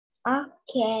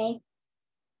Okay.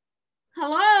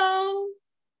 Hello.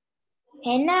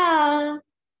 Hello.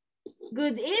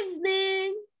 Good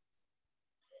evening.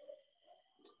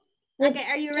 Good Okay,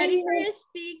 are you ready for evening. your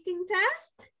speaking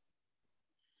test?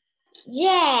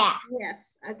 Yeah.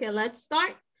 Yes. Okay, let's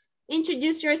start.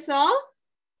 Introduce yourself.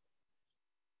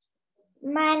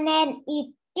 My name is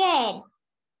Ken.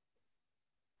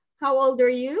 How old are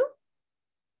you?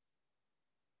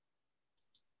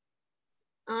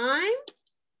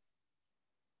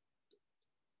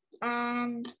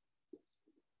 I'm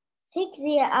 6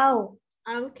 years old.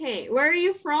 Okay. Where are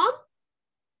you from?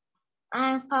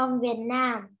 I'm from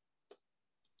Vietnam.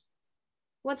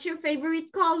 What's your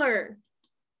favorite color?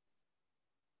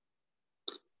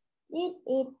 This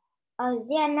is a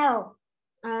yellow.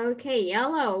 Okay,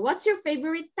 yellow. What's your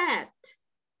favorite pet?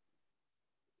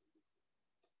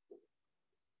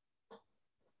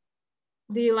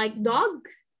 Do you like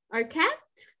dogs or cat?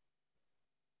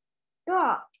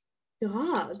 Dog.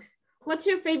 Dogs. What's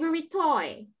your favorite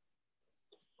toy?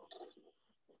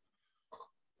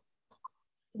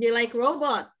 Do you like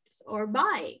robots or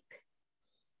bike?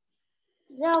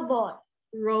 Robot.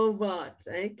 Robots.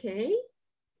 Okay.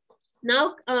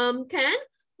 Now, Ken,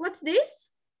 what's this?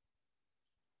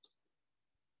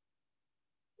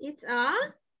 It's a,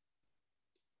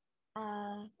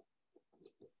 Uh,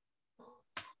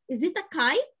 is it a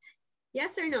kite?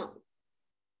 Yes or no?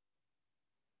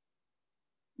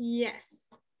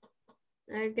 Yes.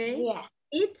 Okay. yeah.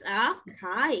 It's a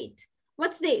kite.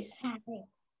 What's this?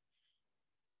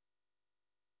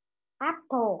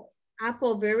 Apple.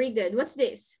 Apple, very good. What's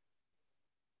this?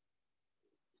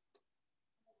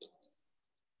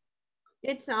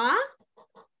 It's a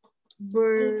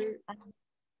bird.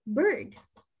 Bird.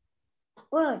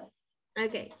 Bird.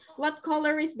 Okay. What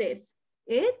color is this?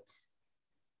 It's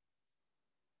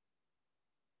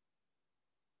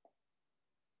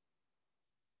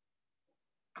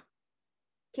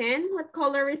Ken, what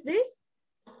color is this?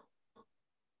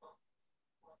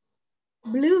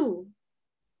 Blue.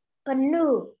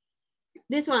 Canoe.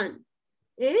 This one.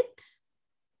 It's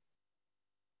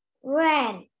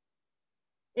Red.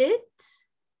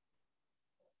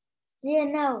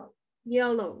 Yellow.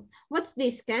 yellow. What's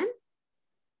this, Ken?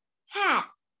 Hat.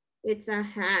 It's a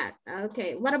hat.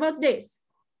 Okay. What about this?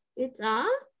 It's a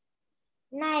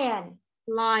Lion.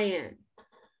 lion.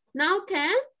 Now,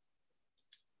 Ken,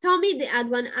 tell me the odd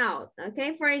one out.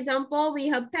 Okay. For example, we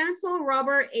have pencil,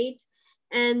 rubber, 8,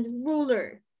 and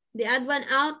ruler. The odd one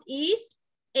out is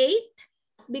 8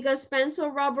 because pencil,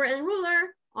 rubber, and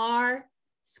ruler are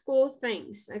school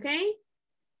things. Okay.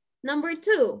 Number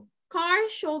 2, car,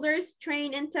 shoulders,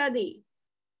 train, and teddy.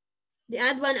 The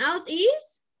odd one out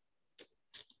is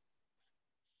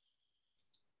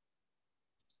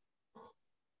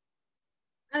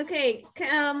okay.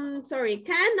 Sorry,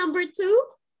 Ken, number 2.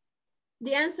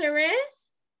 The answer is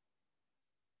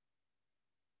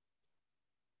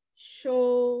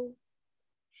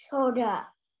Shoulder.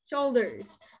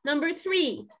 shoulders. Number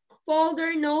 3,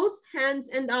 folder, nose, hands,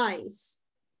 and eyes.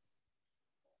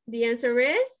 The answer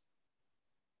is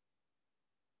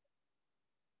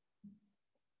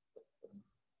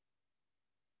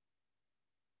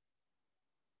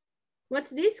what's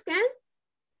this, Ken?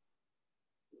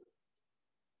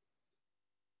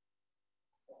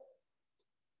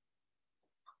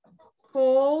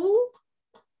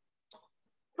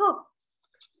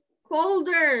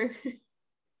 Folder.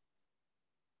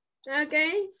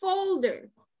 Okay, folder.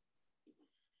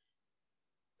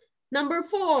 Number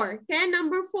 4, Ken,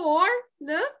 number 4,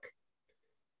 look.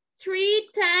 3,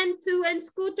 10, 2, and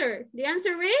scooter. The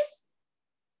answer is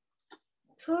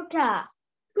Scooter.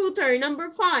 scooter. Number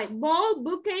 5, ball,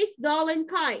 bookcase, doll, and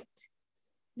kite.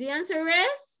 The answer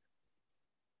is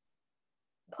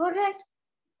Product.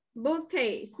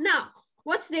 bookcase. Now,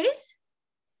 what's this?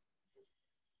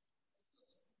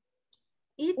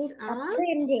 It's a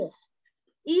pen.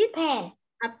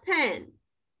 a pen.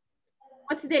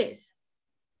 What's this?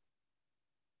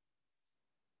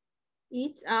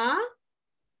 It's a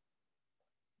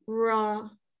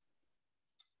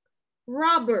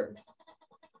rubber.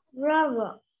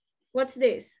 What's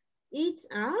this? It's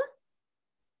a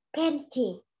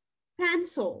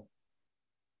pencil.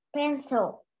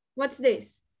 What's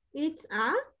this? It's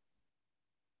a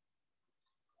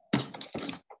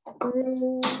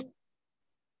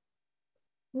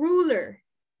ruler.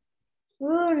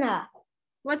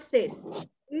 What's this?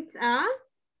 It's a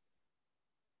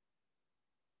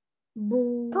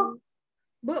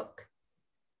book.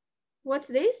 What's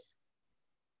this?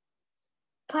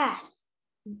 Bag.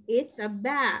 It's a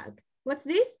bag. What's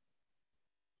this?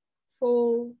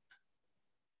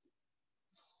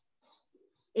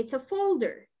 It's a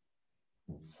folder.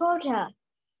 Photo.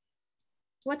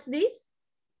 What's this?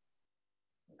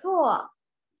 Tour.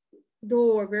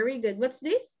 Door. Very good. What's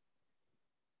this?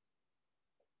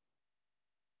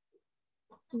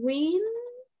 Winner.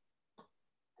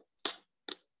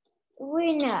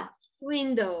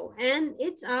 Window. And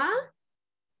it's a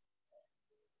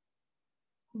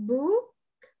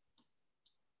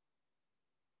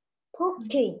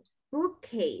Cooking.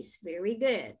 bookcase. Very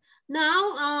good.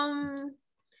 Now,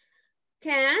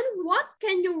 what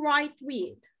can you write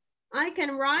with? I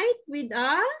can write with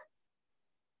a,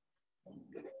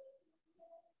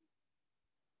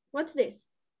 what's this?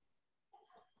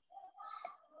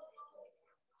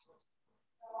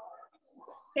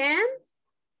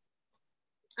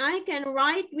 I can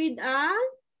write with a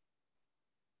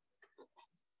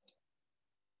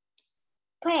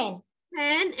Pen.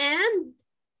 pen and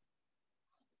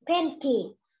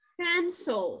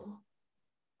pencil.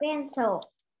 Pencil.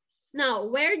 Now,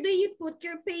 where do you put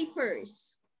your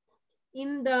papers?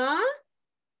 In the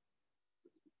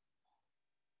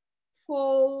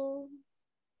folder.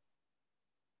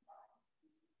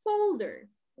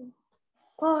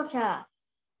 Porter.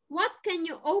 What can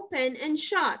you open and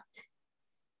shut?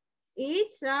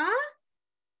 It's a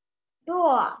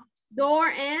Door. door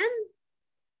and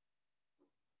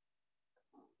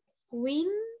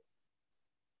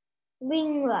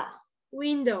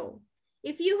window.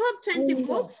 If you have 20 Window.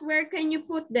 books, where can you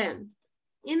put them?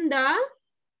 In the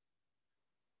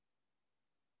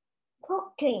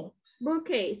Cooking.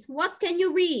 bookcase. What can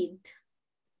you read?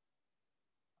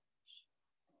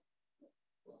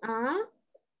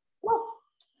 Book.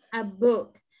 A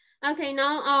book. Okay,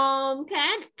 now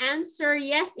can answer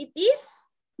yes it is,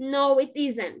 no it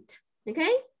isn't.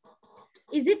 Okay,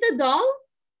 is it a doll?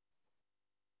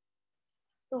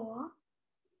 Door.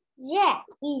 Yeah,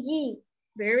 easy.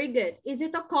 Very good. Is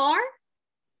it a car?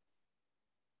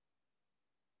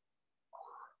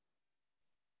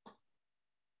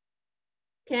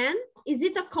 Ken, is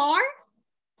it a car?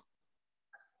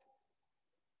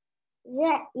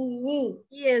 Yeah, easy.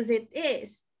 Yes, it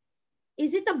is.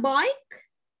 Is it a bike?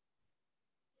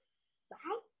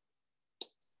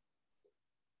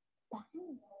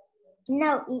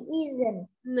 No, it isn't.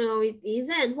 No, it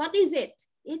isn't. What is it?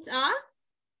 It's a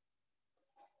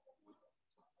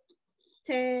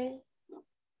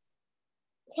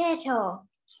Potato.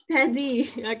 teddy.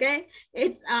 Okay,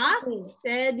 it's a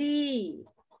teddy.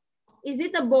 Is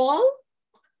it a ball?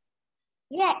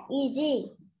 Yeah,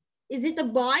 easy. Is it a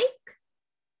bike?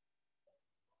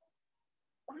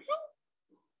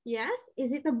 Yes.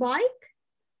 Is it a bike?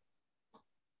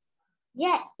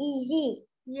 Yeah, easy.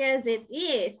 Yes, it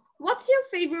is. What's your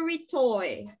favorite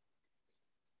toy?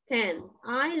 Ken,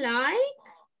 I like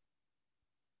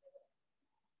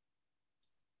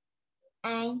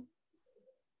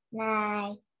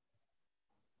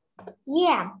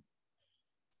yeah.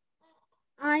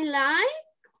 I like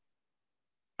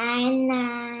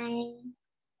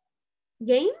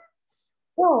games.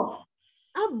 Ball.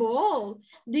 A ball.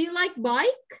 Do you like bike?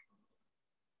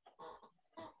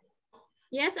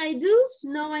 Yes, I do.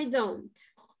 No, I don't.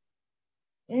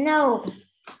 No.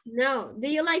 No. Do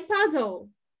you like puzzle?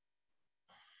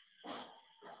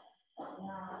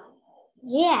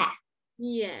 Yeah.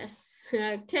 Yes.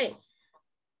 Okay.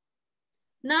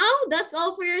 Now that's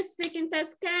all for your speaking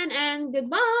test, Ken, and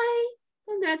goodbye.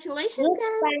 Congratulations,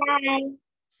 Ken. Goodbye.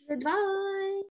 Goodbye.